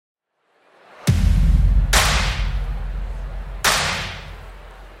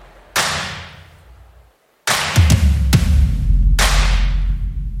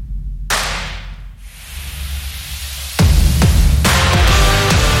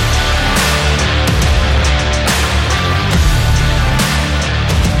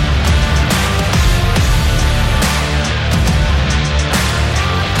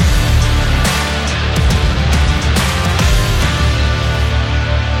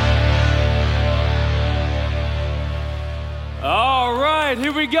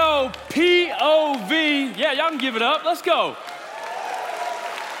go. POV. Yeah, y'all can give it up. Let's go.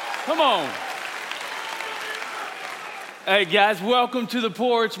 Come on. Hey, guys, welcome to the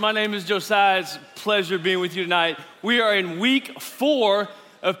porch. My name is Josiah. It's a pleasure being with you tonight. We are in week 4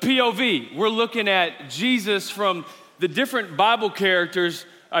 of POV. We're looking at Jesus from the different Bible characters,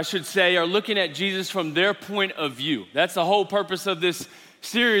 I should say, are looking at Jesus from their point of view. That's the whole purpose of this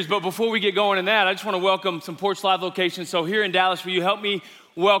series. But before we get going in that, I just want to welcome some Porch Live locations. So here in Dallas, will you help me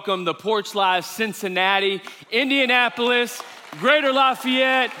welcome the Porch Live Cincinnati, Indianapolis, Greater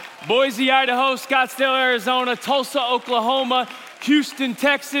Lafayette, Boise, Idaho, Scottsdale, Arizona, Tulsa, Oklahoma, Houston,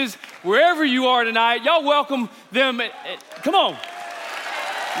 Texas, wherever you are tonight. Y'all welcome them. Come on.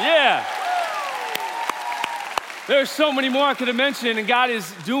 Yeah. There's so many more I could have mentioned, and God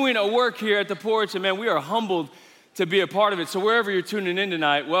is doing a work here at the porch, and man, we are humbled to be a part of it. So wherever you're tuning in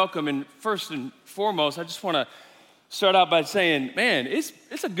tonight, welcome. And first and foremost, I just want to start out by saying, man, it's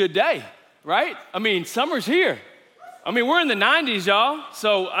a good day, right? I mean, summer's here. I mean, we're in the 90s, y'all.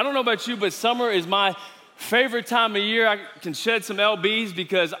 So I don't know about you, but summer is my favorite time of year. I can shed some LBs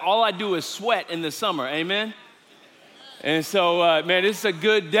because all I do is sweat in the summer, amen? And so, man, it's a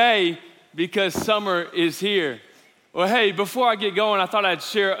good day because summer is here. Well, hey, before I get going, I thought I'd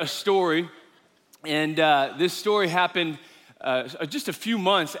share a story. And this story happened just a few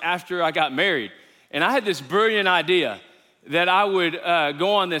months after I got married. And I had this brilliant idea that I would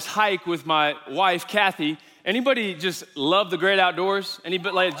go on this hike with my wife, Kathy. Anybody just love the great outdoors?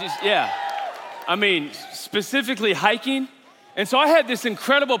 Anybody yeah. I mean, specifically hiking. And so I had this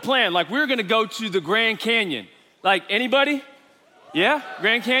incredible plan. Like, we were gonna go to the Grand Canyon. Like, anybody? Yeah,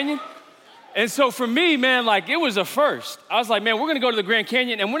 Grand Canyon? And so for me, man, like, it was a first. I was like, man, we're gonna go to the Grand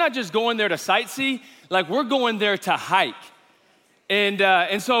Canyon, and we're not just going there to sightsee, like, we're going there to hike.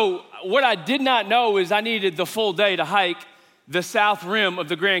 And so what I did not know is I needed the full day to hike the south rim of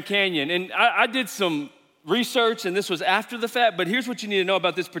the Grand Canyon. And I did some research, and this was after the fact, but here's what you need to know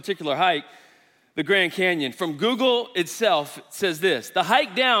about this particular hike, the Grand Canyon. From Google itself, it says this: the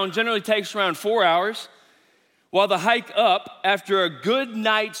hike down generally takes around 4 hours, while the hike up, after a good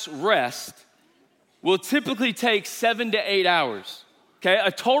night's rest, will typically take 7 to 8 hours, okay?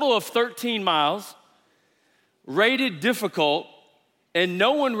 A total of 13 miles, rated difficult, and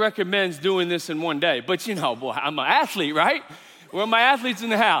no one recommends doing this in one day. But you know, boy, I'm an athlete, right? Well, my athletes in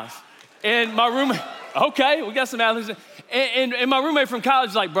the house. And my roommate, okay, we got some athletes. And my roommate from college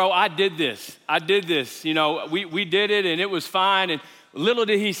is like, bro, I did this. You know, we did it, and it was fine. And little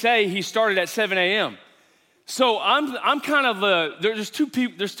did he say, he started at 7 a.m. So I'm kind of there's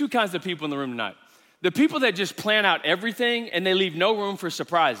two kinds of people in the room tonight. The people that just plan out everything and they leave no room for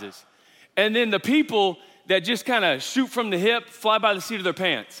surprises. And then the people that just kind of shoot from the hip, fly by the seat of their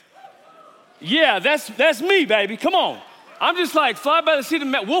pants. Yeah, that's me, baby. Come on. I'm just like, fly by the seat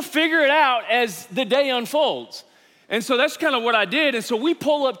of the we'll figure it out as the day unfolds. And so that's kind of what I did. And so we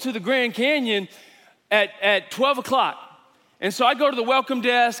pull up to the Grand Canyon at 12 o'clock. And so I go to the welcome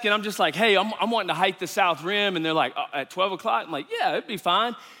desk, and I'm just like, hey, I'm wanting to hike the South Rim. And they're like, at 12 o'clock? I'm like, yeah, it'd be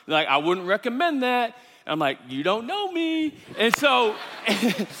fine. They're like, I wouldn't recommend that. I'm like, you don't know me. And so,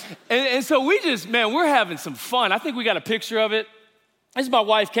 and so we just, man, we're having some fun. I think we got a picture of it. This is my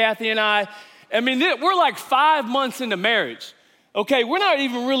wife, Kathy, and I. I mean, we're like 5 months into marriage. Okay, we're not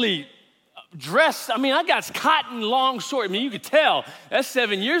even really dressed. I mean, I got cotton long shorts. I mean, you could tell. That's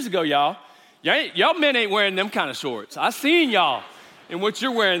 7 years ago, y'all. Y'all men ain't wearing them kind of shorts. I seen y'all in what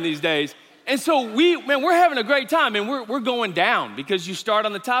you're wearing these days. And so we're having a great time, and we're going down because you start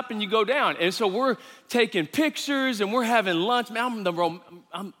on the top and you go down. And so we're taking pictures and we're having lunch. Man,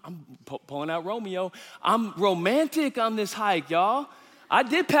 I'm pulling out Romeo. I'm romantic on this hike, y'all. I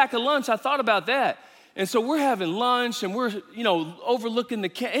did pack a lunch. I thought about that. And so we're having lunch and we're, overlooking the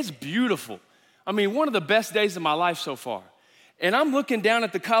canyon. It's beautiful. I mean, one of the best days of my life so far. And I'm looking down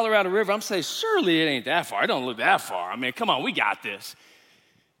at the Colorado River. I'm saying, surely it ain't that far. It don't look that far. I mean, come on, we got this.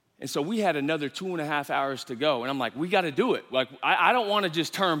 And so we had another 2.5 hours to go. And I'm like, we got to do it. Like, I don't want to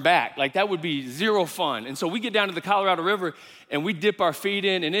just turn back. Like, that would be zero fun. And so we get down to the Colorado River and we dip our feet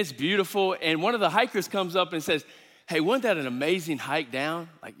in, and it's beautiful. And one of the hikers comes up and says, hey, wasn't that an amazing hike down?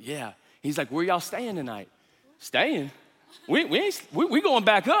 Like, yeah. He's like, where y'all staying tonight? Staying? We going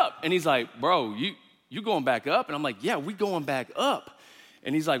back up. And he's like, bro, you going back up? And I'm like, yeah, we going back up.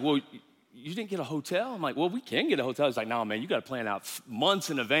 And he's like, well, you didn't get a hotel? I'm like, well, we can get a hotel. He's like, no, man, you got to plan out months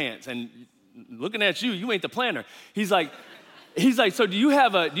in advance. And looking at you ain't the planner. He's like, so do you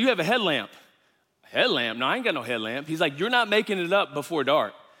have a headlamp? Headlamp? No, I ain't got no headlamp. He's like, you're not making it up before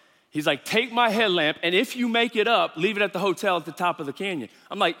dark. He's like, take my headlamp, and if you make it up, leave it at the hotel at the top of the canyon.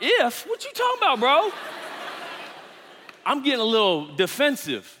 I'm like, if? What you talking about, bro? I'm getting a little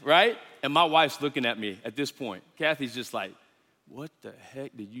defensive, right? And my wife's looking at me at this point. Kathy's just like, what the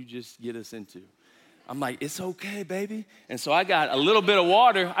heck did you just get us into? I'm like, it's okay, baby. And so I got a little bit of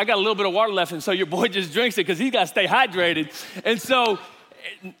water. I got a little bit of water left, and so your boy just drinks it because he got to stay hydrated. And so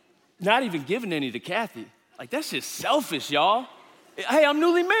not even giving any to Kathy. Like, that's just selfish, y'all. Hey, I'm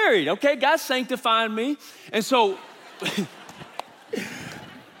newly married, okay? God's sanctifying me. And so,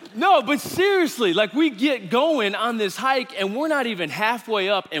 no, but seriously, like we get going on this hike and we're not even halfway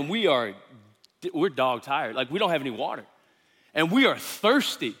up and we're dog tired. Like we don't have any water. And we are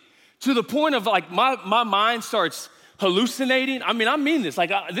thirsty to the point of like my mind starts hallucinating. I mean this.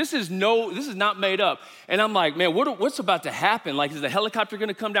 Like this is not made up. And I'm like, man, what's about to happen? Like, is the helicopter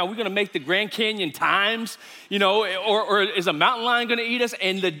gonna come down? We're gonna make the Grand Canyon times, or is a mountain lion gonna eat us?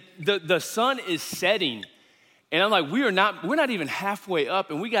 And the sun is setting. And I'm like, we're not even halfway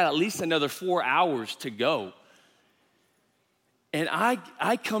up, and we got at least another 4 hours to go. And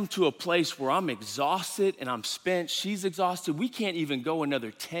I come to a place where I'm exhausted and I'm spent. She's exhausted. We can't even go another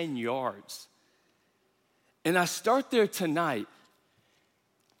 10 yards. And I start there tonight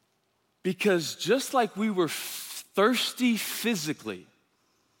because just like we were thirsty physically,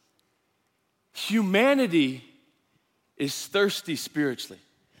 humanity is thirsty spiritually.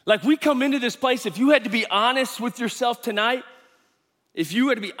 Like we come into this place, if you had to be honest with yourself tonight, if you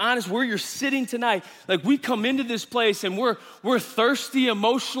had to be honest where you're sitting tonight, like we come into this place and we're thirsty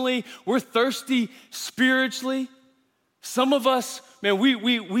emotionally, we're thirsty spiritually. Some of us, man,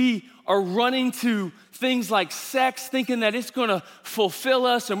 we are running to things like sex, thinking that it's gonna fulfill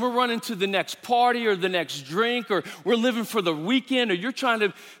us, and we're running to the next party or the next drink, or we're living for the weekend, or you're trying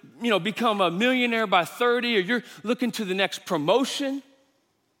to, become a millionaire by 30, or you're looking to the next promotion.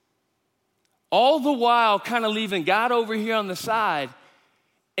 All the while kind of leaving God over here on the side.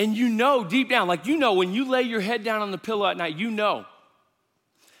 And deep down, like when you lay your head down on the pillow at night,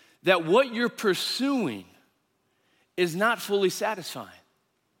 that what you're pursuing is not fully satisfying.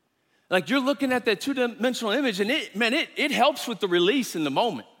 Like you're looking at that two-dimensional image and it helps with the release in the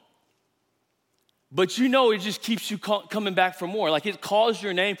moment. But it just keeps you coming back for more. Like it calls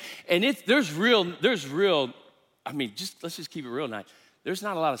your name and let's just keep it real tonight. There's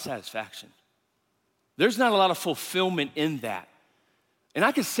not a lot of satisfaction. There's not a lot of fulfillment in that. And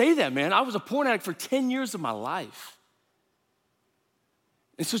I can say that, man. I was a porn addict for 10 years of my life.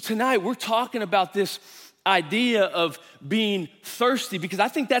 And so tonight we're talking about this idea of being thirsty because I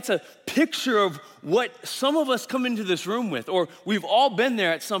think that's a picture of what some of us come into this room with, or we've all been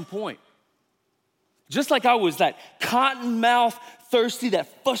there at some point. Just like I was that cotton mouth thirsty,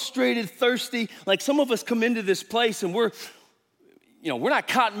 that frustrated thirsty, like some of us come into this place and we're not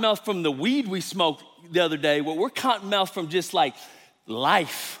cotton mouth from the weed we smoked the other day, but we're cotton mouth from just like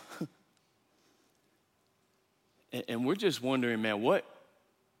life. And we're just wondering, man,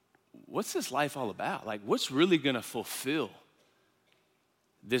 what's this life all about? Like, what's really gonna fulfill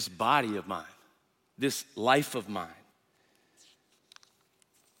this body of mine, this life of mine?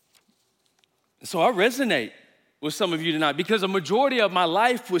 So I resonate with some of you tonight because a majority of my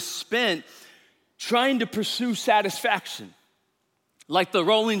life was spent trying to pursue satisfaction. Like the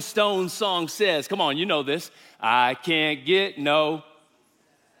Rolling Stones song says, come on, you know this. I can't get no.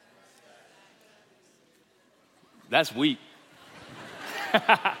 That's weak.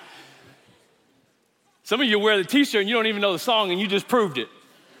 Some of you wear the t-shirt and you don't even know the song and you just proved it,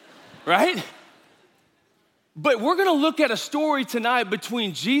 right? But we're gonna look at a story tonight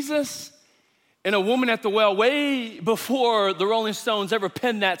between Jesus and a woman at the well way before the Rolling Stones ever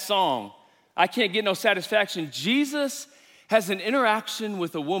penned that song. I can't get no satisfaction. Jesus has an interaction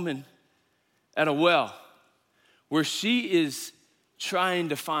with a woman at a well where she is trying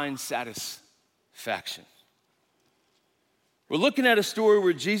to find satisfaction. We're looking at a story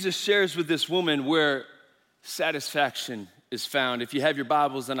where Jesus shares with this woman where satisfaction is found. If you have your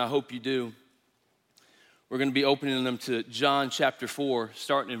Bibles, and I hope you do, we're going to be opening them to John chapter 4,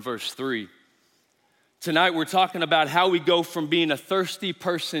 starting in verse 3. Tonight, we're talking about how we go from being a thirsty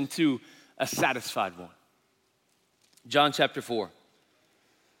person to a satisfied one. John chapter 4.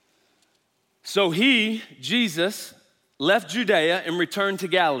 So he, Jesus, left Judea and returned to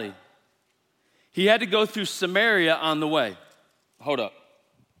Galilee. He had to go through Samaria on the way. Hold up.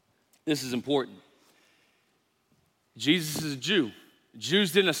 This is important. Jesus is a Jew.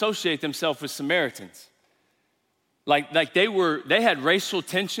 Jews didn't associate themselves with Samaritans. Like they had racial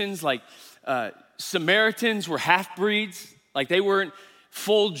tensions. Like Samaritans were half-breeds. Like they weren't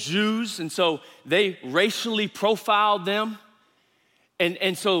full Jews, and so they racially profiled them.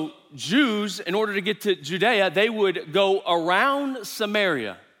 And so Jews, in order to get to Judea, they would go around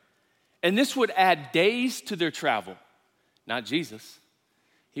Samaria. And this would add days to their travel. Not Jesus.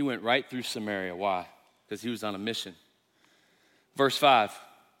 He went right through Samaria. Why? Because he was on a mission. Verse 5.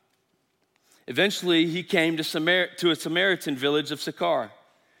 Eventually, he came to a Samaritan village of Sychar,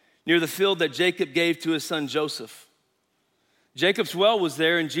 near the field that Jacob gave to his son Joseph. Jacob's well was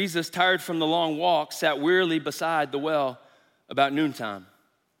there, and Jesus, tired from the long walk, sat wearily beside the well about noontime.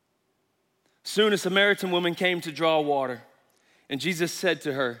 Soon a Samaritan woman came to draw water, and Jesus said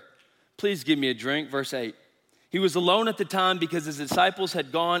to her, "Please give me a drink." Verse 8. He was alone at the time because his disciples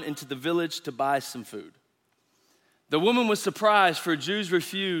had gone into the village to buy some food. The woman was surprised, for Jews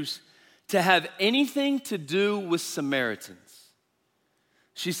refused to have anything to do with Samaritans.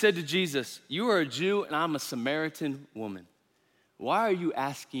 She said to Jesus, "You are a Jew and I'm a Samaritan woman. Why are you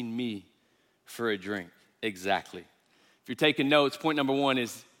asking me for a drink?" Exactly. If you're taking notes, point number 1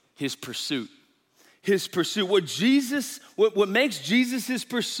 is his pursuit. His pursuit. What makes Jesus'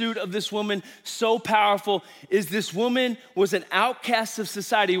 pursuit of this woman so powerful is this woman was an outcast of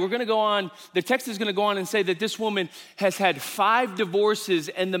society. We're going to go on, the text is going to go on and say that this woman has had 5 divorces,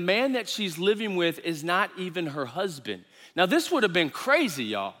 and the man that she's living with is not even her husband. Now, this would have been crazy,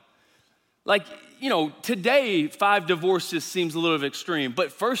 y'all. Like, today, 5 divorces seems a little extreme,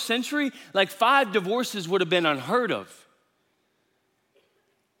 but first century, 5 divorces would have been unheard of.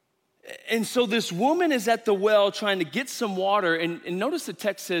 And so this woman is at the well trying to get some water, and notice the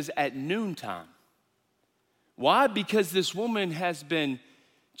text says at noontime. Why? Because this woman has been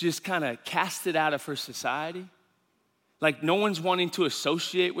just kind of casted out of her society. Like no one's wanting to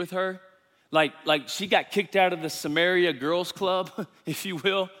associate with her. Like she got kicked out of the Samaria Girls Club, if you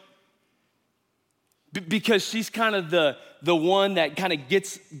will. Because she's kind of the one that kind of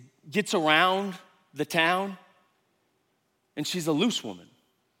gets around the town, and she's a loose woman.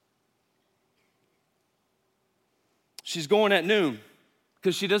 She's going at noon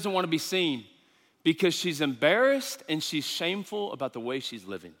because she doesn't want to be seen, because she's embarrassed and she's shameful about the way she's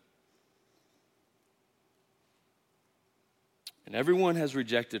living. And everyone has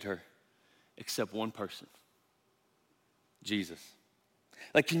rejected her except one person, Jesus.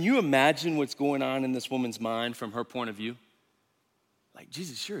 Can you imagine what's going on in this woman's mind from her point of view?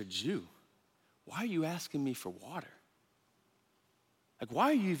 Jesus, you're a Jew. Why are you asking me for water?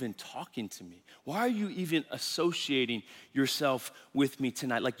 Why are you even talking to me? Why are you even associating yourself with me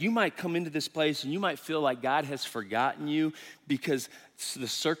tonight? You might come into this place and you might feel like God has forgotten you because the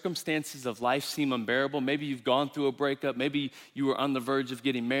circumstances of life seem unbearable. Maybe you've gone through a breakup. Maybe you were on the verge of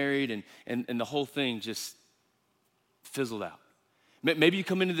getting married and the whole thing just fizzled out. Maybe you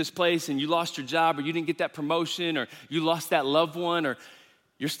come into this place and you lost your job, or you didn't get that promotion, or you lost that loved one, or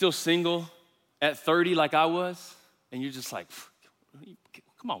you're still single at 30 like I was, and you're just like,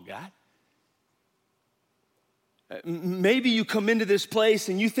 come on, God. Maybe you come into this place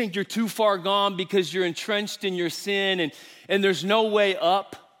and you think you're too far gone because you're entrenched in your sin and there's no way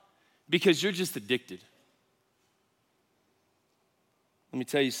up because you're just addicted. Let me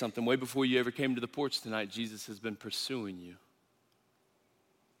tell you something. Way before you ever came to the porch tonight, Jesus has been pursuing you.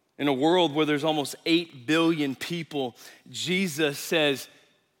 In a world where there's almost 8 billion people, Jesus says,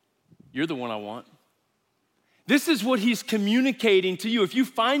 "You're the one I want." This is what he's communicating to you. If you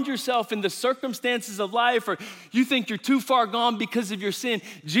find yourself in the circumstances of life, or you think you're too far gone because of your sin,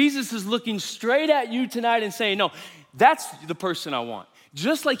 Jesus is looking straight at you tonight and saying, "No, that's the person I want."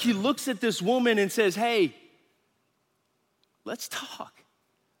 Just like he looks at this woman and says, "Hey, let's talk.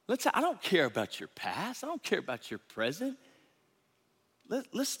 I don't care about your past. I don't care about your present.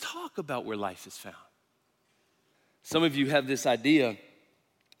 Let's talk about where life is found." Some of you have this idea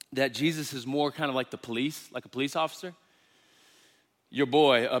that Jesus is more kind of like a police officer. Your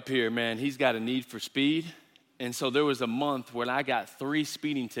boy up here, man, he's got a need for speed. And so there was a month when I got 3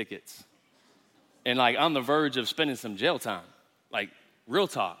 speeding tickets and on the verge of spending some jail time, real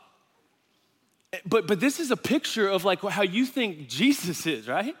talk. But this is a picture of how you think Jesus is,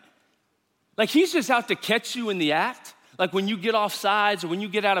 right? He's just out to catch you in the act. When you get off sides or when you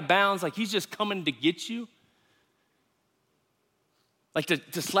get out of bounds, he's just coming to get you.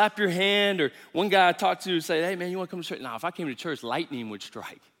 To slap your hand, or one guy I talked to said, "Hey man, you want to come to church?" No, if I came to church, lightning would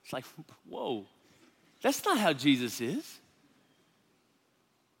strike. It's whoa, that's not how Jesus is.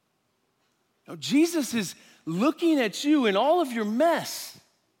 No, Jesus is looking at you in all of your mess,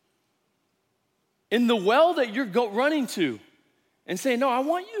 in the well that you're running to, and saying, "No, I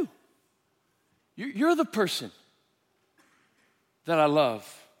want you. You're the person that I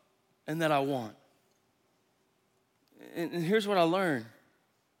love and that I want." And here's what I learned.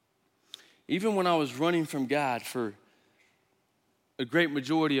 Even when I was running from God for a great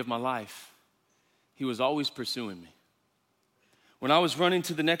majority of my life, he was always pursuing me. When I was running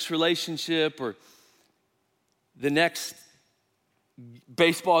to the next relationship or the next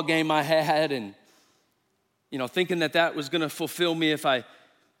baseball game I had and, thinking that was going to fulfill me if I,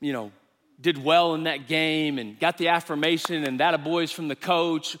 did well in that game and got the affirmation and that boys from the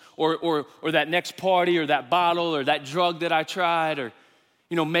coach or that next party or that bottle or that drug that I tried or,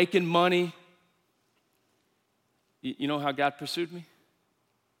 making money. You know how God pursued me?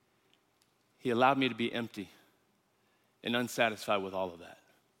 He allowed me to be empty and unsatisfied with all of that.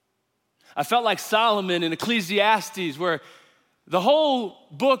 I felt like Solomon in Ecclesiastes, where the whole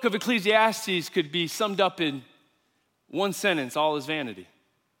book of Ecclesiastes could be summed up in one sentence: all is vanity.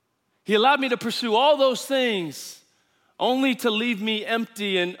 He allowed me to pursue all those things only to leave me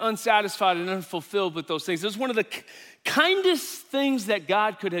empty and unsatisfied and unfulfilled with those things. It was one of the kindest things that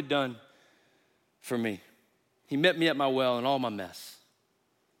God could have done for me. He met me at my well in all my mess.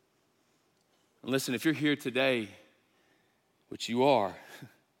 And listen, if you're here today, which you are,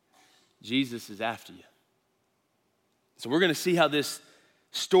 Jesus is after you. So we're going to see how this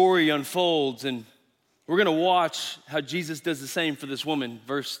story unfolds, and we're going to watch how Jesus does the same for this woman.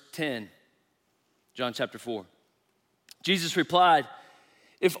 Verse 10, John chapter 4. Jesus replied,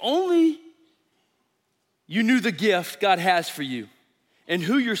 "If only you knew the gift God has for you and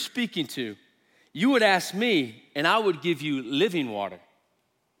who you're speaking to, you would ask me, and I would give you living water."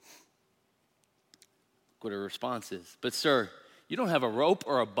 Look what her response is. "But sir, you don't have a rope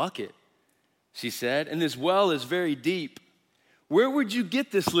or a bucket," she said, "and this well is very deep. Where would you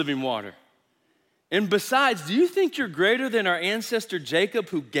get this living water? And besides, do you think you're greater than our ancestor Jacob,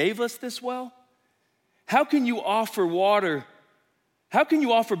 who gave us this well? How can you offer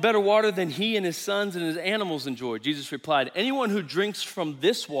better water than he and his sons and his animals enjoyed?" Jesus replied, "Anyone who drinks from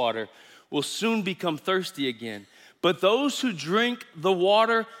this water will soon become thirsty again. But those who drink the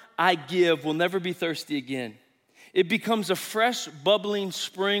water I give will never be thirsty again. It becomes a fresh, bubbling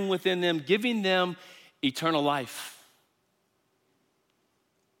spring within them, giving them eternal life."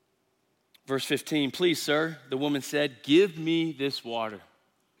 Verse 15, "Please, sir," the woman said, "give me this water."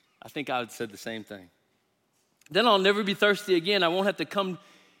 I think I would have said the same thing. "Then I'll never be thirsty again. I won't have to come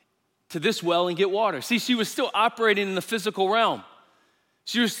to this well and get water." See, she was still operating in the physical realm.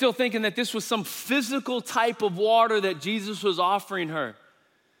 She was still thinking that this was some physical type of water that Jesus was offering her.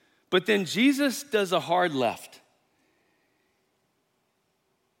 But then Jesus does a hard left.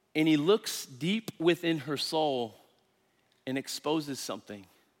 And he looks deep within her soul and exposes something.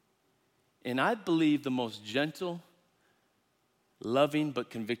 And I believe the most gentle, loving, but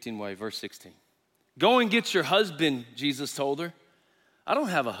convicting way. Verse 16. "Go and get your husband," Jesus told her. "I don't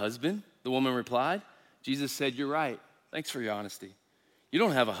have a husband," the woman replied. Jesus said, "You're right. Thanks for your honesty. You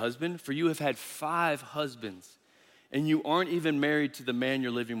don't have a husband, for you have had 5 husbands, and you aren't even married to the man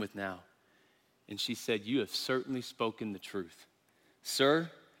you're living with now." And she said, "You have certainly spoken the truth."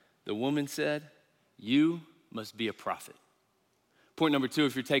 "Sir," the woman said, "you must be a prophet." Point number 2,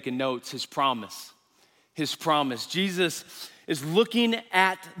 if you're taking notes, his promise. His promise. Jesus is looking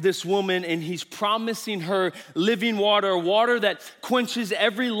at this woman and he's promising her living water, water that quenches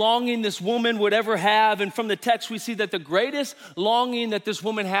every longing this woman would ever have. And from the text, we see that the greatest longing that this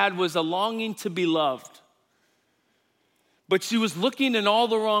woman had was a longing to be loved. But she was looking in all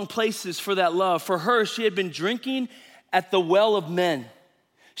the wrong places for that love. For her, she had been drinking at the well of men.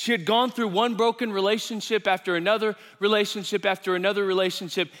 She had gone through one broken relationship after another relationship after another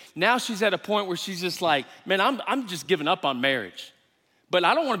relationship. Now she's at a point where she's just like, man, I'm just giving up on marriage. But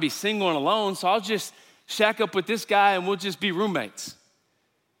I don't want to be single and alone, so I'll just shack up with this guy and we'll just be roommates.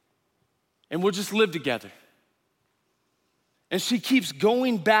 And we'll just live together. And she keeps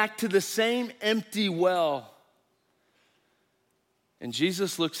going back to the same empty well. And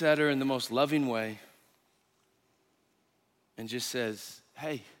Jesus looks at her in the most loving way and just says,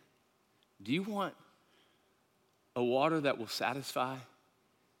 hey, do you want a water that will satisfy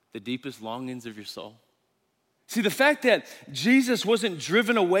the deepest longings of your soul? See, the fact that Jesus wasn't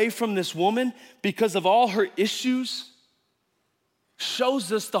driven away from this woman because of all her issues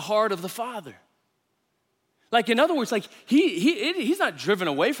shows us the heart of the Father. Like, in other words, like he's not driven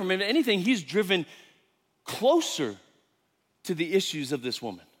away from him. If anything, he's driven closer to the issues of this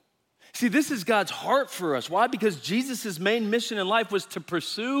woman. See, this is God's heart for us. Why? Because Jesus' main mission in life was to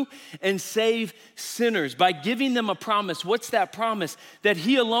pursue and save sinners by giving them a promise. What's that promise? That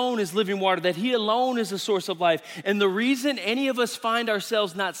he alone is living water, that he alone is a source of life. And the reason any of us find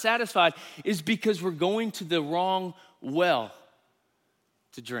ourselves not satisfied is because we're going to the wrong well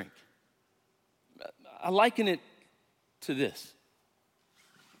to drink. I liken it to this.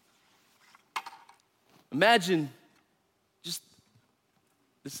 Imagine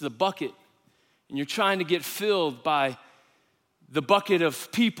this is a bucket, and you're trying to get filled by the bucket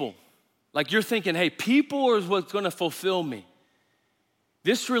of people. Like you're thinking, hey, people is what's going to fulfill me.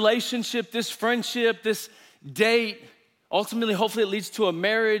 this relationship, this friendship, this date, ultimately, hopefully it leads to a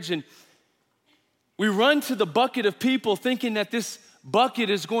marriage. And we run to the bucket of people thinking that this bucket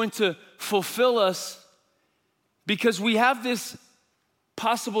is going to fulfill us because we have this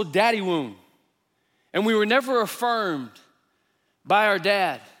possible daddy wound. And we were never affirmed by our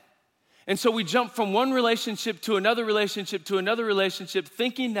dad. And so we jump from one relationship to another relationship to another relationship,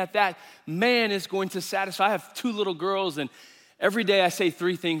 thinking that that man is going to satisfy. I have 2 little girls, and every day I say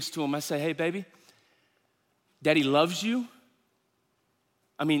 3 things to them. I say, hey, baby, daddy loves you.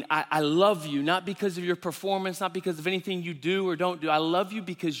 I love you, not because of your performance, not because of anything you do or don't do. I love you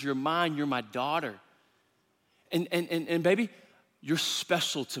because you're mine, you're my daughter. And baby, you're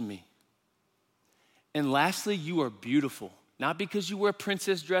special to me. And lastly, you are beautiful. Not because you wear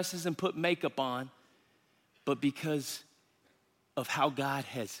princess dresses and put makeup on, but because of how God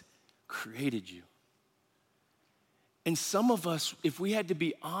has created you. And some of us, if we had to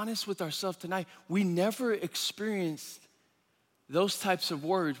be honest with ourselves tonight, we never experienced those types of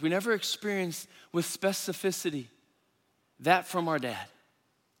words. We never experienced with specificity that from our dad.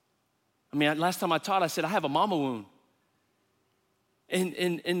 Last time I taught, I said, I have a mama wound.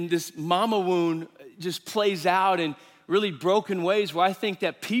 And this mama wound just plays out in really broken ways where I think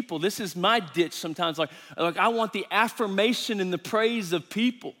that people, this is my ditch sometimes, like I want the affirmation and the praise of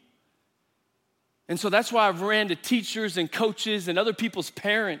people. And so that's why I've ran to teachers and coaches and other people's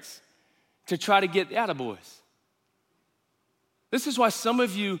parents to try to get the attaboys. This is why some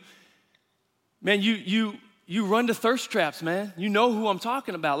of you, man, you run to thirst traps, man. You know who I'm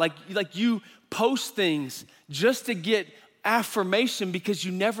talking about. Like you post things just to get affirmation because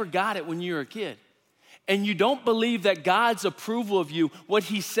you never got it when you were a kid. And you don't believe that God's approval of you, what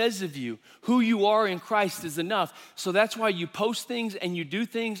he says of you, who you are in Christ is enough. So that's why you post things and you do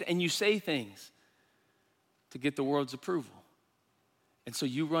things and you say things to get the world's approval. And so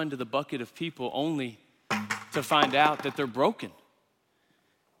you run to the bucket of people only to find out that they're broken.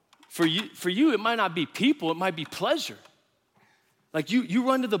 For you, it might not be people, it might be pleasure. Like you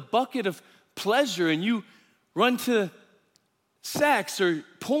run to the bucket of pleasure and you run to sex or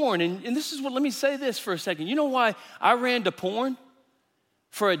porn. And this is what, let me say this for a second. You know why I ran to porn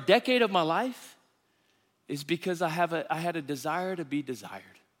for a decade of my life? Is because I had a desire to be desired.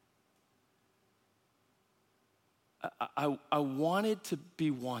 I wanted to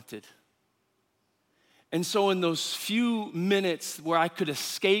be wanted. And so in those few minutes where I could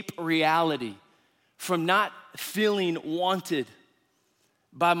escape reality from not feeling wanted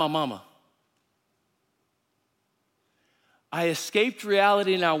by my mama, I escaped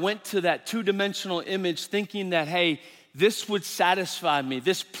reality and I went to that 2-dimensional image thinking that, hey, this would satisfy me.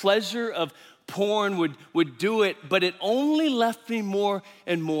 This pleasure of porn would do it, but it only left me more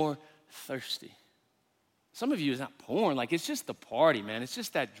and more thirsty. Some of you, it's not porn, like it's just the party, man. It's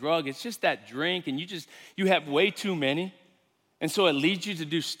just that drug, it's just that drink, and you have way too many. And so it leads you to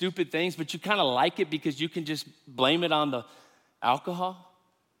do stupid things, but you kind of like it because you can just blame it on the alcohol.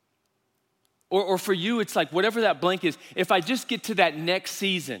 Or for you, it's like whatever that blank is, if I just get to that next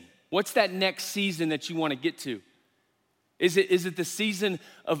season, what's that next season that you want to get to? Is it the season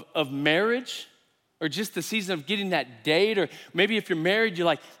of marriage? Or just the season of getting that date? Or maybe if you're married, you're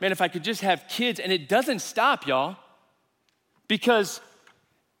like, man, if I could just have kids. And it doesn't stop, y'all. Because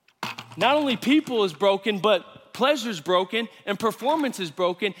not only people is broken, but pleasure's broken and performance is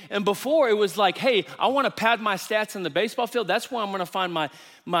broken. And before it was like, hey, I want to pad my stats on the baseball field. That's where I'm going to find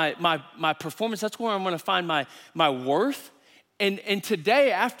my performance. That's where I'm going to find my worth. And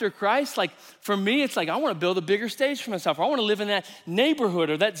today, after Christ, like for me, it's like I want to build a bigger stage for myself. Or I want to live in that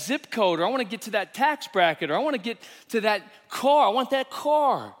neighborhood or that zip code, or I want to get to that tax bracket, or I want to get to that car. I want that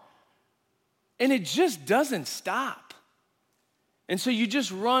car. And it just doesn't stop. And so you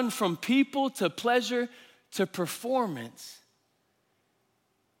just run from people to pleasure to performance.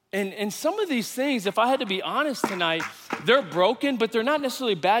 And some of these things, if I had to be honest tonight, they're broken, but they're not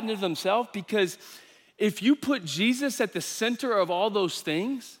necessarily bad in themselves, because if you put Jesus at the center of all those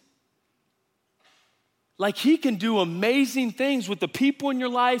things, like he can do amazing things with the people in your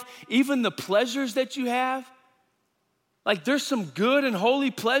life, even the pleasures that you have. Like there's some good and holy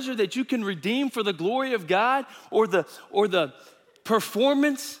pleasure that you can redeem for the glory of God, or the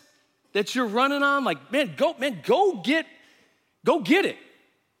performance that you're running on. Like, go get it.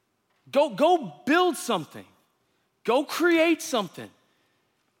 Go build something. Go create something.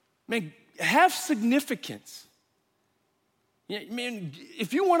 Man, have significance. Yeah, man,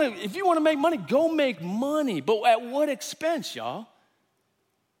 if you want to make money, go make money. But at what expense, y'all?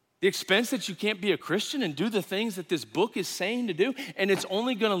 The expense that you can't be a Christian and do the things that this book is saying to do, and it's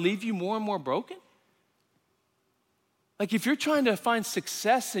only going to leave you more and more broken? Like if you're trying to find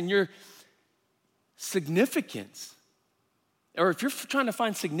success in your significance, or if you're trying to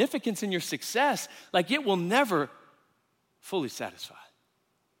find significance in your success, like it will never fully satisfy.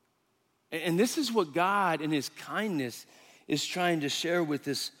 And this is what God in his kindness is trying to share with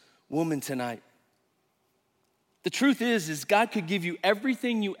this woman tonight. The truth is God could give you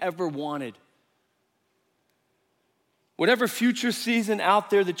everything you ever wanted. Whatever future season out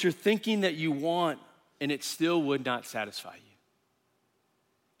there that you're thinking that you want, and it still would not satisfy you.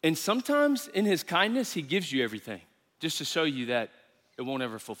 And sometimes in his kindness, he gives you everything just to show you that it won't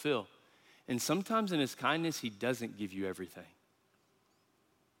ever fulfill. And sometimes in his kindness, he doesn't give you everything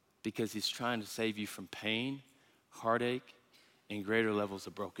because he's trying to save you from pain, heartache, and greater levels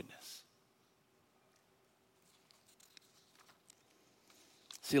of brokenness.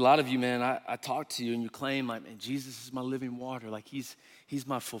 See, a lot of you, man, I talk to you and you claim like, man, Jesus is my living water. Like he's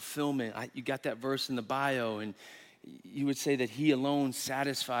my fulfillment. You got that verse in the bio and you would say that he alone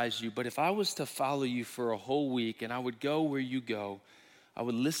satisfies you. But if I was to follow you for a whole week and I would go where you go, I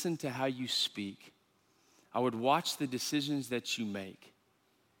would listen to how you speak. I would watch the decisions that you make.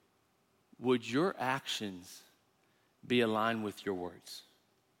 Would your actions be aligned with your words?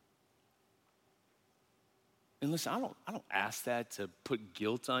 And listen, I don't ask that to put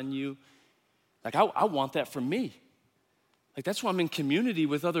guilt on you. Like I want that for me. Like that's why I'm in community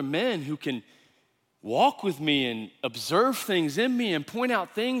with other men who can walk with me and observe things in me and point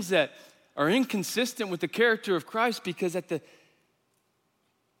out things that are inconsistent with the character of Christ, because at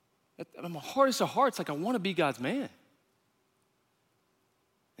my hardest of hearts, like I want to be God's man.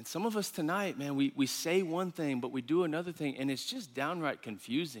 And some of us tonight, man, we say one thing, but we do another thing, and it's just downright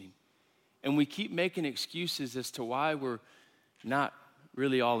confusing. And we keep making excuses as to why we're not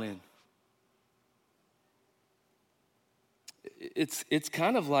really all in. It's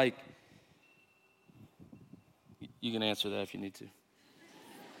kind of like, you can answer that if you need to.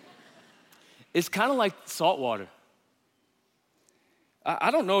 It's kind of like salt water. I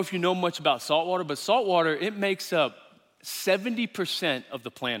don't know if you know much about salt water, but salt water, it makes up 70% of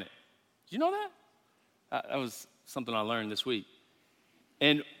the planet. Did you know that? That was something I learned this week.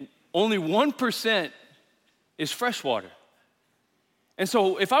 And only 1% is fresh water. And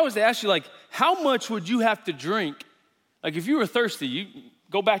so if I was to ask you, like, how much would you have to drink? Like, if you were thirsty, you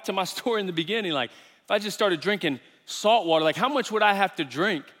go back to my story in the beginning. Like, if I just started drinking salt water, like, how much would I have to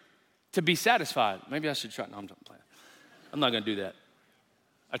drink to be satisfied? Maybe I should try. No, I'm playing. I'm not going to do that.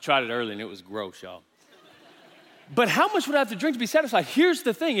 I tried it early, and it was gross, y'all. But how much would I have to drink to be satisfied? Here's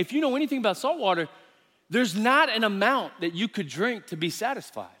the thing. If you know anything about salt water, there's not an amount that you could drink to be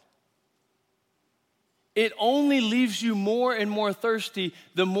satisfied. It only leaves you more and more thirsty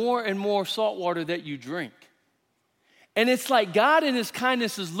the more and more salt water that you drink. And it's like God in his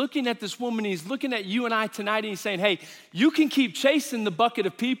kindness is looking at this woman, he's looking at you and I tonight, and he's saying, hey, you can keep chasing the bucket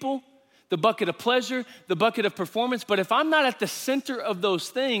of people, the bucket of pleasure, the bucket of performance, but if I'm not at the center of those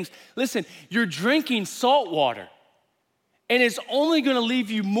things, listen, you're drinking salt water, and it's only gonna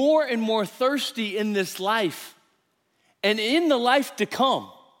leave you more and more thirsty in this life and in the life to come.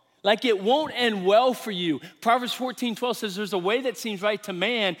 Like it won't end well for you. Proverbs 14:12 says there's a way that seems right to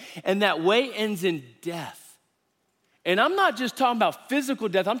man, and that way ends in death. And I'm not just talking about physical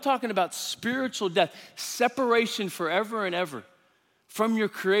death, I'm talking about spiritual death, separation forever and ever from your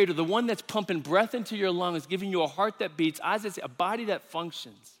Creator, the one that's pumping breath into your lungs, giving you a heart that beats, eyes that see, a body that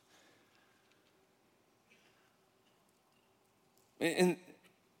functions. And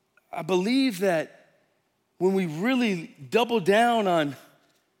I believe that when we really double down on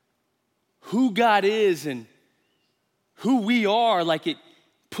who God is and who we are, like it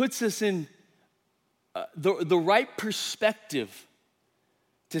puts us in the right perspective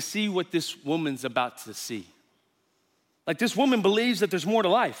to see what this woman's about to see. Like this woman believes that there's more to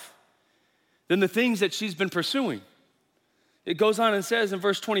life than the things that she's been pursuing. It goes on and says in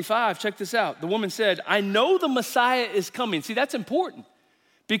verse 25, check this out. The woman said, I know the Messiah is coming. See, that's important.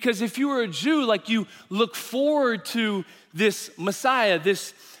 Because if you were a Jew, like you look forward to this Messiah,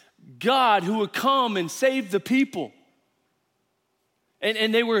 this God who would come and save the people.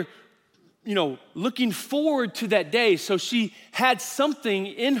 And they were, looking forward to that day. So she had something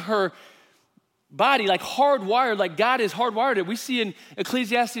in her body, like hardwired, like God is hardwired it. We see in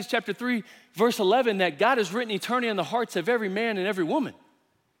Ecclesiastes chapter 3, verse 11, that God has written eternity on the hearts of every man and every woman.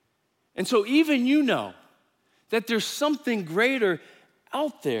 And so even you know that there's something greater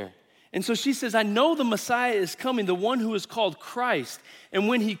out there. And so she says, I know the Messiah is coming, the one who is called Christ. And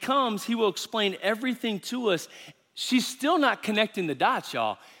when he comes, he will explain everything to us. She's still not connecting the dots,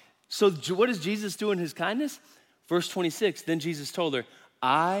 y'all. So what does Jesus do in his kindness? Verse 26, then Jesus told her,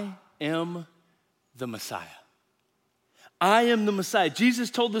 I am the Messiah. I am the Messiah. Jesus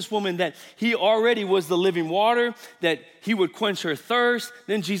told this woman that he already was the living water, that he would quench her thirst.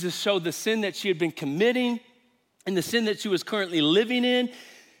 Then Jesus showed the sin that she had been committing and the sin that she was currently living in.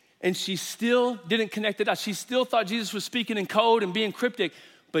 And she still didn't connect the dots. She still thought Jesus was speaking in code and being cryptic.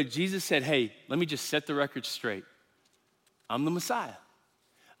 But Jesus said, hey, let me just set the record straight. I'm the Messiah.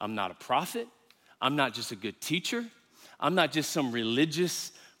 I'm not a prophet. I'm not just a good teacher. I'm not just some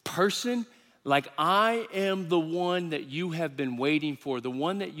religious person. Like, I am the one that you have been waiting for, the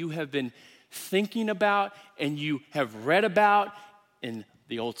one that you have been thinking about and you have read about in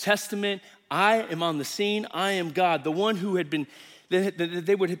the Old Testament. I am on the scene. I am God, the one who had been, that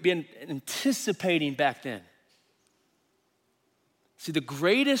they would have been anticipating back then. See, the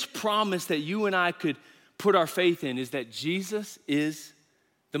greatest promise that you and I could put our faith in is that Jesus is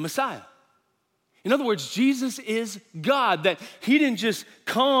the Messiah. In other words, Jesus is God, that he didn't just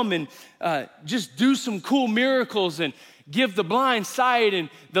come and just do some cool miracles and give the blind sight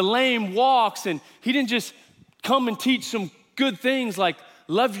and the lame walks, and he didn't just come and teach some good things like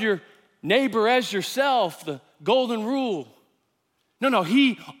love your neighbor as yourself, the golden rule. No,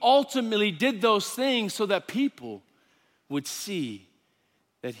 he ultimately did those things so that people would see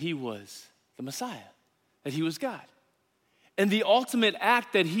that he was the Messiah, that he was God. And the ultimate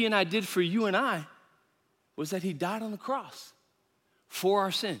act that he and I did for you and I was that he died on the cross for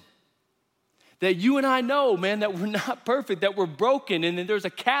our sin. That you and I know, man, that we're not perfect, that we're broken, and that there's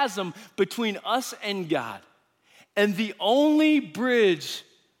a chasm between us and God. And the only bridge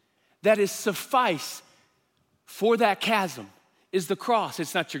that is suffice for that chasm is the cross.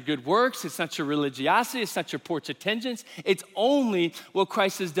 It's not your good works, it's not your religiosity, it's not your porch attendance. It's only what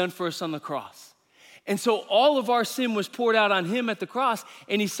Christ has done for us on the cross. And so all of our sin was poured out on him at the cross,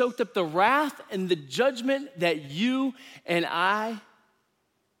 and he soaked up the wrath and the judgment that you and I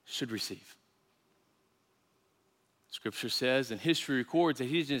should receive. Scripture says, and history records, that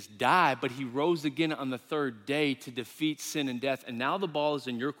he didn't just die, but he rose again on the third day to defeat sin and death. And now the ball is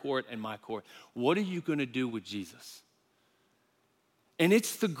in your court and my court. What are you going to do with Jesus? And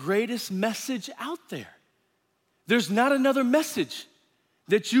it's the greatest message out there. There's not another message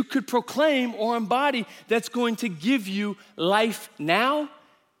that you could proclaim or embody that's going to give you life now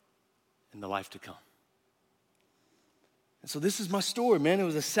and the life to come. And so this is my story, man. It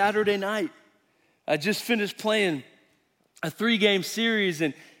was a Saturday night. I just finished playing a 3-game series,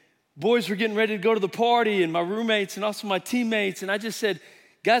 and boys were getting ready to go to the party, and my roommates and also my teammates, and I just said,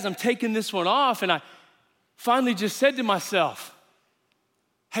 guys, I'm taking this one off. And I finally just said to myself,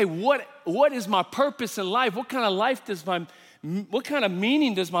 hey, what is my purpose in life? What kind of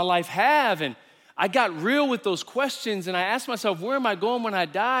meaning does my life have? And I got real with those questions, and I asked myself, where am I going when I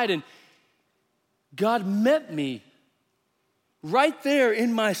died? And God met me right there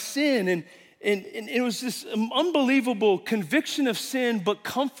in my sin, and it was this unbelievable conviction of sin, but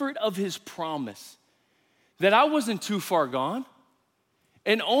comfort of his promise that I wasn't too far gone.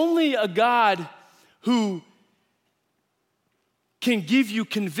 And only a God who can give you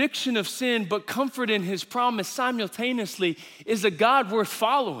conviction of sin, but comfort in his promise simultaneously is a God worth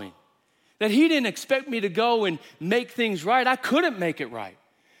following. That he didn't expect me to go and make things right. I couldn't make it right.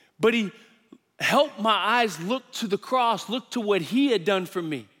 But he helped my eyes look to the cross, look to what he had done for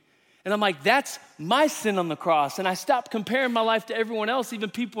me. And I'm like, that's my sin on the cross. And I stopped comparing my life to everyone else,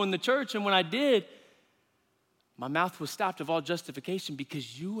 even people in the church. And when I did, my mouth was stopped of all justification,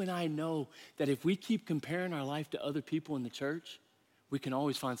 because you and I know that if we keep comparing our life to other people in the church, we can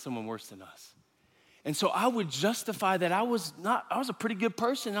always find someone worse than us. And so I would justify that I was a pretty good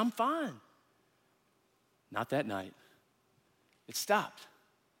person, I'm fine. Not that night. It stopped.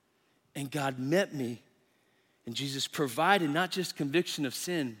 And God met me, and Jesus provided not just conviction of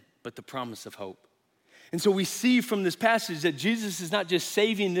sin, but the promise of hope. And so we see from this passage that Jesus is not just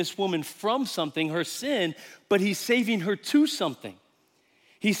saving this woman from something, her sin, but he's saving her to something.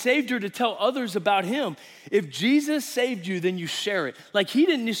 He saved her to tell others about him. If Jesus saved you, then you share it. Like, he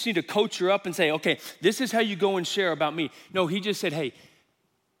didn't just need to coach her up and say, okay, this is how you go and share about me. No, he just said, hey,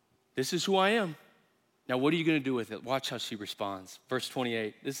 this is who I am. Now, what are you going to do with it? Watch how she responds. Verse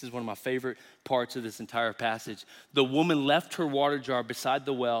 28, this is one of my favorite parts of this entire passage. The woman left her water jar beside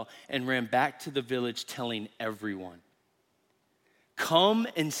the well and ran back to the village telling everyone, come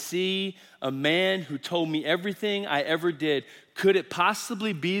and see a man who told me everything I ever did. Could it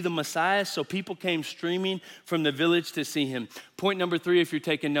possibly be the Messiah? So people came streaming from the village to see him. Point number 3, if you're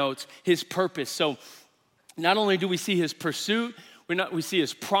taking notes, his purpose. So not only do we see his pursuit, we see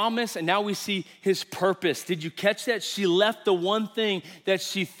his promise, and now we see his purpose. Did you catch that? She left the one thing that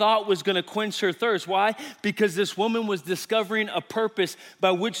she thought was gonna quench her thirst. Why? Because this woman was discovering a purpose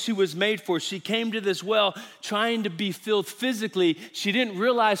by which she was made for. She came to this well trying to be filled physically. She didn't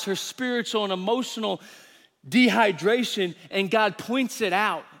realize her spiritual and emotional dehydration, and God points it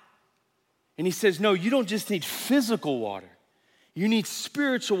out. And he says, no, you don't just need physical water. You need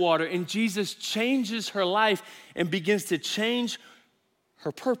spiritual water. And Jesus changes her life and begins to change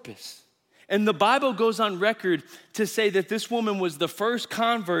her purpose. And the Bible goes on record to say that this woman was the first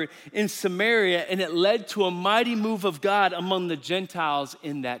convert in Samaria, and it led to a mighty move of God among the Gentiles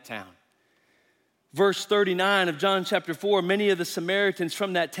in that town. Verse 39 of John chapter 4, many of the Samaritans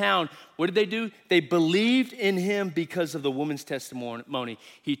from that town, what did they do? They believed in him because of the woman's testimony.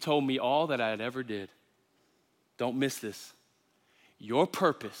 He told me all that I had ever did. Don't miss this. Your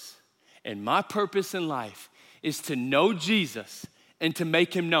purpose and my purpose in life is to know Jesus and to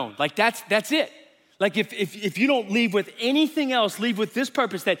make him known. Like that's it. Like if you don't leave with anything else, leave with this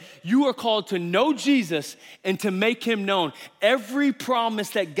purpose, that you are called to know Jesus and to make him known. Every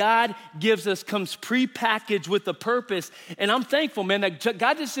promise that God gives us comes prepackaged with a purpose. And I'm thankful, man, that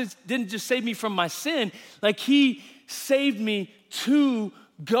God didn't just save me from my sin. Like he saved me to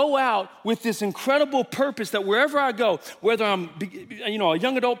go out with this incredible purpose that wherever I go, whether I'm a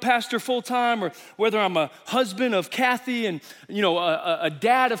young adult pastor full-time, or whether I'm a husband of Kathy and a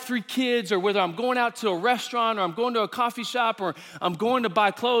dad of 3 kids, or whether I'm going out to a restaurant, or I'm going to a coffee shop, or I'm going to buy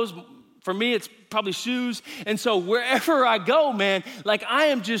clothes. For me, it's probably shoes. And so wherever I go, man, like I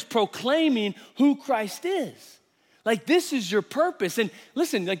am just proclaiming who Christ is. Like this is your purpose. And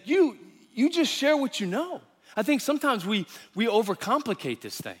listen, like you just share what you know. I think sometimes we overcomplicate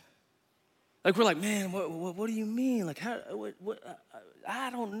this thing. Like we're like, man, what do you mean? Like I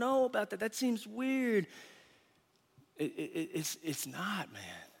don't know about that. That seems weird. It's not,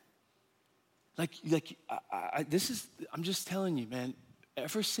 man. I'm just telling you, man.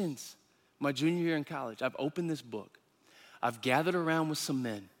 Ever since my junior year in college, I've opened this book. I've gathered around with some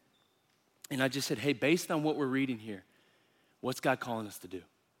men, and I just said, hey, based on what we're reading here, what's God calling us to do?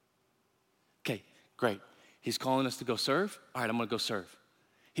 Okay, great. He's calling us to go serve. All right, I'm gonna go serve.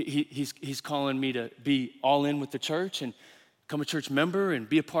 He's calling me to be all in with the church and become a church member and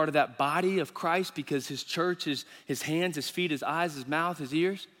be a part of that body of Christ, because his church is his hands, his feet, his eyes, his mouth, his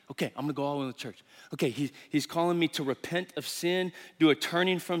ears. Okay, I'm gonna go all in with the church. Okay, he's calling me to repent of sin, do a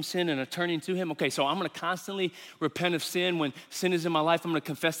turning from sin and a turning to him. Okay, so I'm gonna constantly repent of sin. When sin is in my life, I'm gonna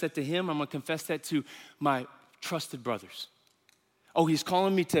confess that to him. I'm gonna confess that to my trusted brothers. Oh, he's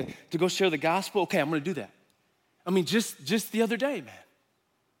calling me to go share the gospel. Okay, I'm gonna do that. I mean, just the other day, man,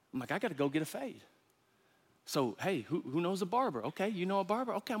 I'm like, I got to go get a fade. So, hey, who knows a barber? Okay, you know a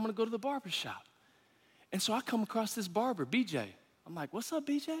barber? Okay, I'm going to go to the barber shop. And so I come across this barber, BJ. I'm like, what's up,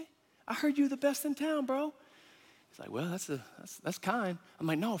 BJ? I heard you're the best in town, bro. He's like, well, that's kind. I'm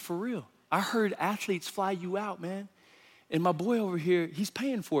like, no, for real. I heard athletes fly you out, man. And my boy over here, he's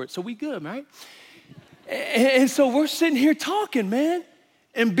paying for it, so we good, right? And so we're sitting here talking, man.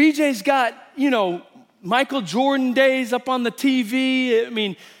 And BJ's got, Michael Jordan days up on the TV. I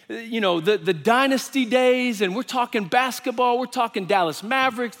mean, the dynasty days, and we're talking basketball. We're talking Dallas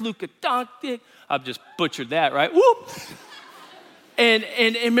Mavericks, Luka Doncic. I've just butchered that, right? Whoop. And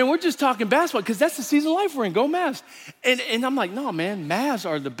man, we're just talking basketball because that's the season of life we're in. Go Mavs. And I'm like, no, man, Mavs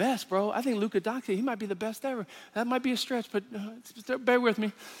are the best, bro. I think Luka Doncic, he might be the best ever. That might be a stretch, but bear with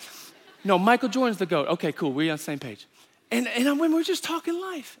me. No, Michael Jordan's the GOAT. Okay, cool. We're on the same page. And when we're just talking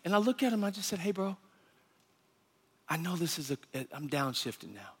life, and I look at him, I just said, hey, bro, I know this is I'm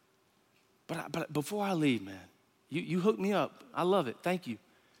downshifting now. But before I leave, man, you hooked me up. I love it. Thank you.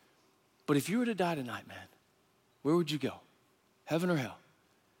 But if you were to die tonight, man, where would you go? Heaven or hell?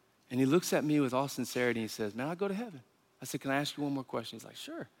 And he looks at me with all sincerity and he says, man, I'll go to heaven. I said, can I ask you one more question? He's like,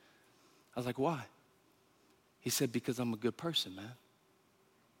 sure. I was like, why? He said, because I'm a good person, man.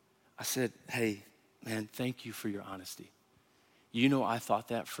 I said, hey, man, thank you for your honesty. I thought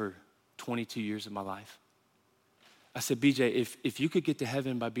that for 22 years of my life. I said, BJ, if you could get to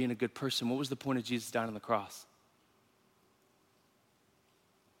heaven by being a good person, what was the point of Jesus dying on the cross?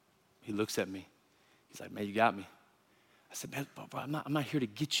 He looks at me. He's like, man, you got me. I said, man, bro, I'm not here to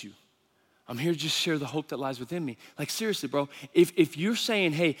get you. I'm here to just share the hope that lies within me. Like, seriously, bro, if you're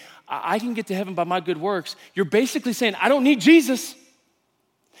saying, hey, I can get to heaven by my good works, you're basically saying, I don't need Jesus.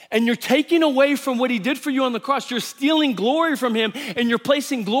 And you're taking away from what he did for you on the cross. You're stealing glory from him, and you're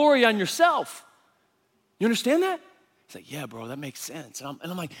placing glory on yourself. You understand that? He's like, yeah, bro, that makes sense. And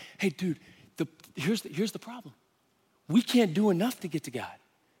I'm like, hey, dude, here's the problem. We can't do enough to get to God.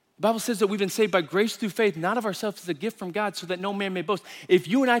 The Bible says that we've been saved by grace through faith, not of ourselves, as a gift from God, so that no man may boast. If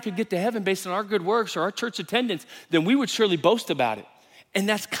you and I could get to heaven based on our good works or our church attendance, then we would surely boast about it. And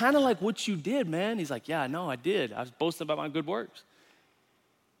that's kind of like what you did, man. He's like, yeah, I know, I did. I was boasting about my good works.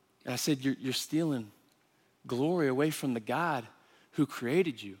 And I said, you're stealing glory away from the God who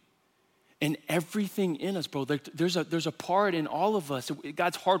created you. And everything in us, bro, there's a part in all of us,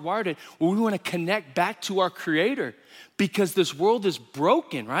 God's hardwired it, where we want to connect back to our Creator because this world is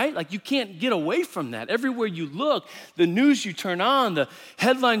broken, right? Like you can't get away from that. Everywhere you look, the news you turn on, the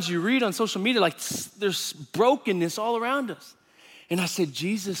headlines you read on social media, like there's brokenness all around us. And I said,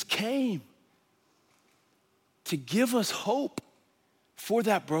 Jesus came to give us hope for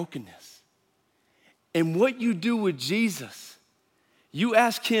that brokenness. And what you do with Jesus, you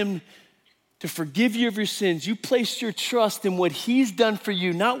ask him to forgive you of your sins. You place your trust in what he's done for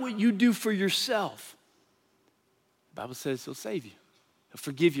you, not what you do for yourself. The Bible says he'll save you. He'll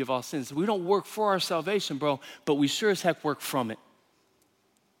forgive you of all sins. We don't work for our salvation, bro, but we sure as heck work from it.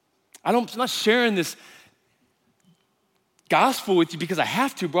 I'm not sharing this gospel with you because I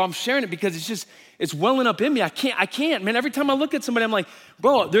have to, bro. I'm sharing it because it's welling up in me. I can't. Man, every time I look at somebody, I'm like,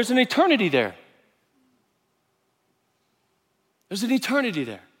 bro, there's an eternity there. There's an eternity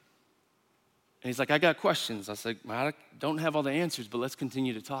there. And he's like, I got questions. I said, I don't have all the answers, but let's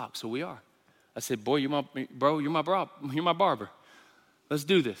continue to talk. So we are. I said, boy, you're my barber. Let's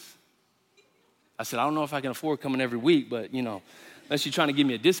do this. I said, I don't know if I can afford coming every week, but unless you're trying to give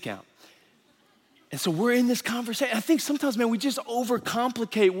me a discount. And so we're in this conversation. I think sometimes, man, we just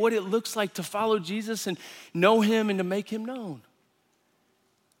overcomplicate what it looks like to follow Jesus and know him and to make him known.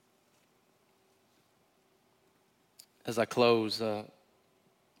 As I close, I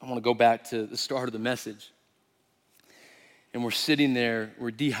want to go back to the start of the message. And we're sitting there,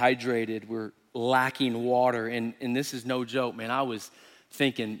 we're dehydrated, we're lacking water, and this is no joke, man. I was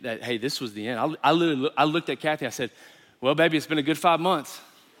thinking that, hey, this was the end. I looked at Kathy, I said, well, baby, it's been a good 5 months.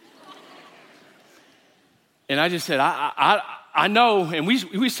 And I just said, I know, and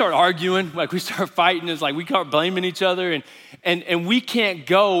we start arguing, like we start fighting, it's like we start blaming each other, and we can't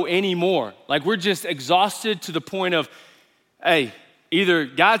go anymore. Like we're just exhausted to the point of, hey, either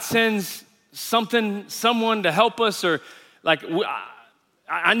God sends someone to help us, or like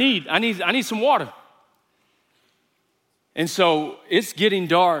I need some water. And so it's getting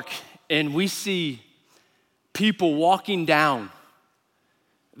dark, and we see people walking down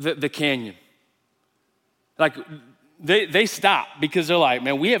the canyon. Like they stop because they're like,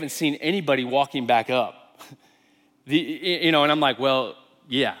 man, we haven't seen anybody walking back up. And I'm like, well,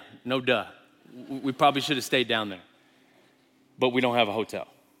 yeah, no duh. We probably should have stayed down there. But we don't have a hotel.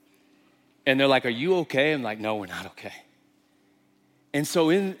 And they're like, are you okay? I'm like, no, we're not okay. And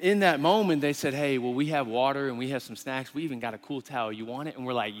so in that moment, they said, hey, well, we have water and we have some snacks. We even got a cool towel. You want it? And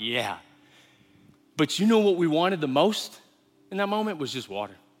we're like, yeah. But you know what we wanted the most in that moment was just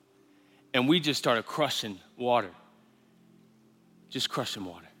water. And we just started crushing water. Just crushing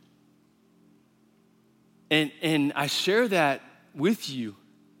water. And I share that with you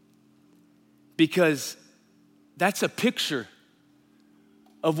because that's a picture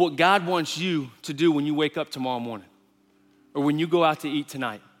of what God wants you to do when you wake up tomorrow morning or when you go out to eat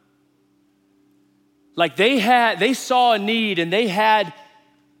tonight. Like they saw a need and they had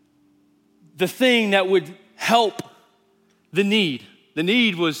the thing that would help the need. The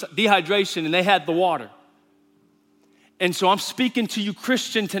need was dehydration and they had the water. And so I'm speaking to you,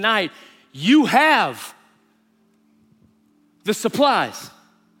 Christian, tonight. You have the supplies.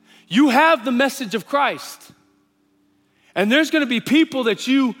 You have the message of Christ. And there's going to be people that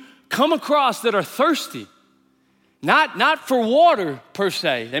you come across that are thirsty. Not for water per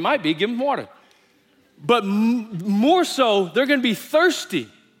se. They might be, give them water. But more so, they're going to be thirsty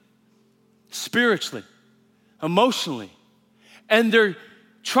spiritually, emotionally. And they're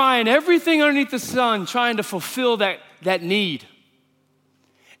trying everything underneath the sun, trying to fulfill that need.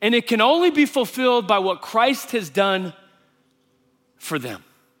 And it can only be fulfilled by what Christ has done for them.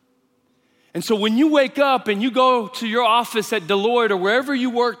 And so when you wake up and you go to your office at Deloitte or wherever you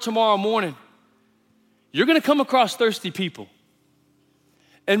work tomorrow morning, you're gonna come across thirsty people.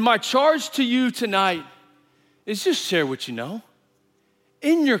 And my charge to you tonight is just share what you know.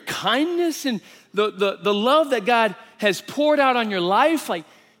 In your kindness and the love that God has poured out on your life, like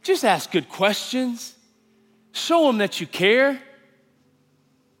just ask good questions. Show them that you care.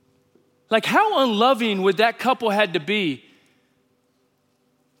 Like how unloving would that couple had to be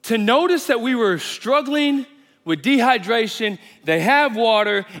to notice that we were struggling with dehydration, they have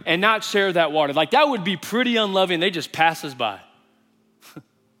water, and not share that water. Like that would be pretty unloving. They just pass us by.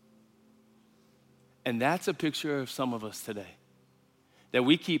 And that's a picture of some of us today. that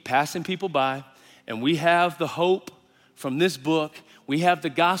we keep passing people by, and we have the hope from this book. We have the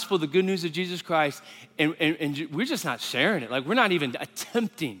gospel, the good news of Jesus Christ, and we're just not sharing it. Like, we're not even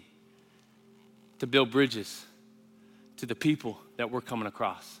attempting to build bridges to the people that we're coming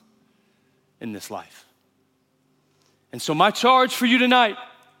across in this life. And so my charge for you tonight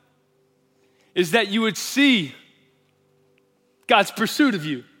is that you would see God's pursuit of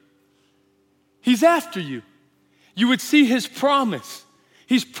you. He's after you. You would see his promise.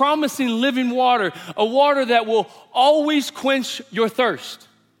 He's promising living water, a water that will always quench your thirst.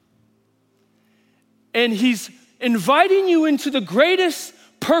 And he's inviting you into the greatest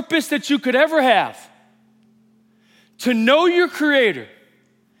purpose that you could ever have, to know your Creator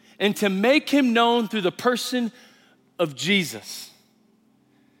and to make him known through the person of Jesus.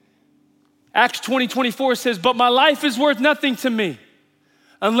 Acts 20:24 says, "But my life is worth nothing to me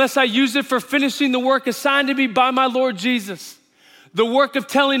unless I use it for finishing the work assigned to me by my Lord Jesus, the work of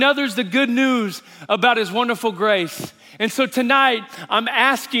telling others the good news about his wonderful grace." And so tonight, I'm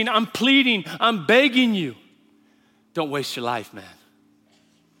asking, I'm pleading, I'm begging you, don't waste your life, man.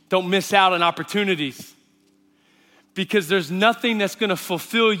 Don't miss out on opportunities, because there's nothing that's gonna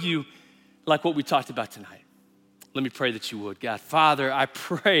fulfill you like what we talked about tonight. Let me pray that you would. God, Father, I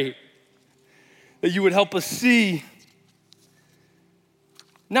pray that you would help us see,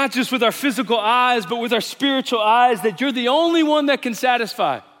 not just with our physical eyes, but with our spiritual eyes, that you're the only one that can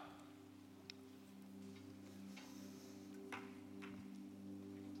satisfy.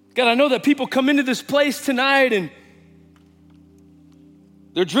 God, I know that people come into this place tonight and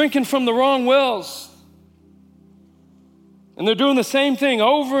they're drinking from the wrong wells. And they're doing the same thing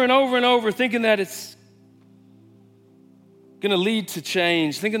over and over and over, thinking that it's gonna lead to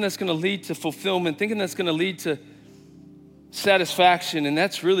change, thinking that's gonna lead to fulfillment, thinking that's gonna lead to satisfaction. And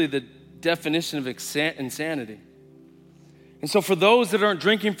that's really the definition of insanity. And so for those that aren't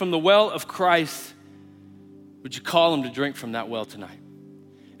drinking from the well of Christ, would you call them to drink from that well tonight?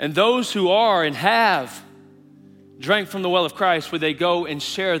 And those who are and have drank from the well of Christ, would they go and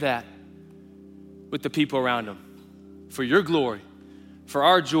share that with the people around them? For your glory, for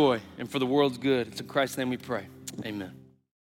our joy, and for the world's good. It's in Christ's name we pray. Amen.